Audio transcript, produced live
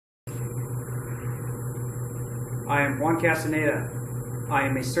I am Juan Castaneda. I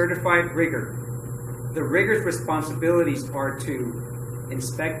am a certified rigger. The rigger's responsibilities are to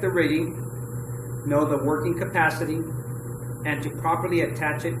inspect the rigging, know the working capacity, and to properly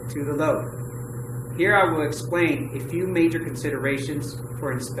attach it to the load. Here I will explain a few major considerations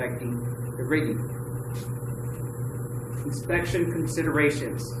for inspecting the rigging. Inspection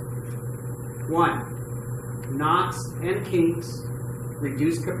considerations. 1. Knots and kinks,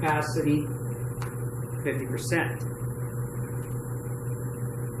 reduced capacity 50%.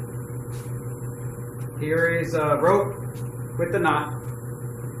 Here is a rope with the knot.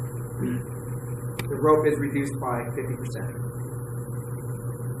 The rope is reduced by 50%.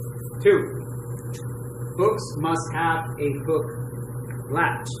 2. Hooks must have a hook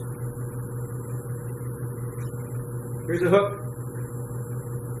latch. Here's a hook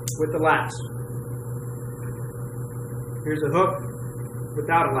with the latch. Here's a hook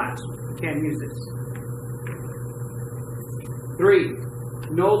without a latch. You can't use this. 3.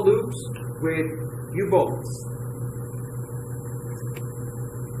 No loops with U-bolts.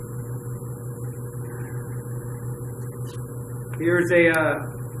 Here's a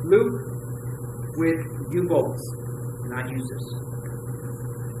loop with U-bolts. Do not use this.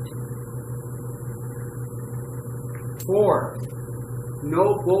 4.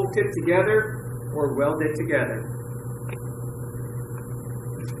 No bolted together or welded together.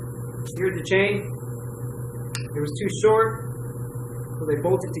 Here's the chain. It was too short, so they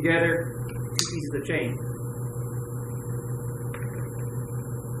bolted together 2 pieces of chain.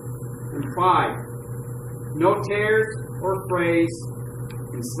 And 5. No tears or frays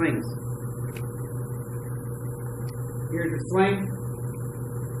in slings. Here's a sling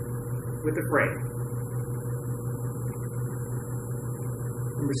with a fray.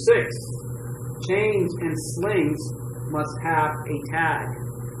 Number 6. Chains and slings must have a tag.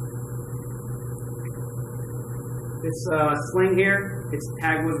 This sling here, its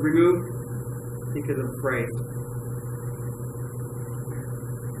tag was removed because of the fray.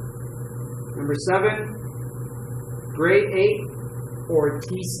 Number 7. Grade 8 or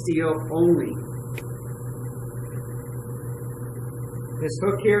T-steel only. This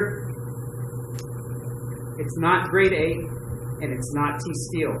hook here, it's not grade 8 and it's not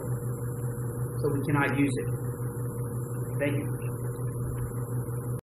T-steel, so we cannot use it. Thank you.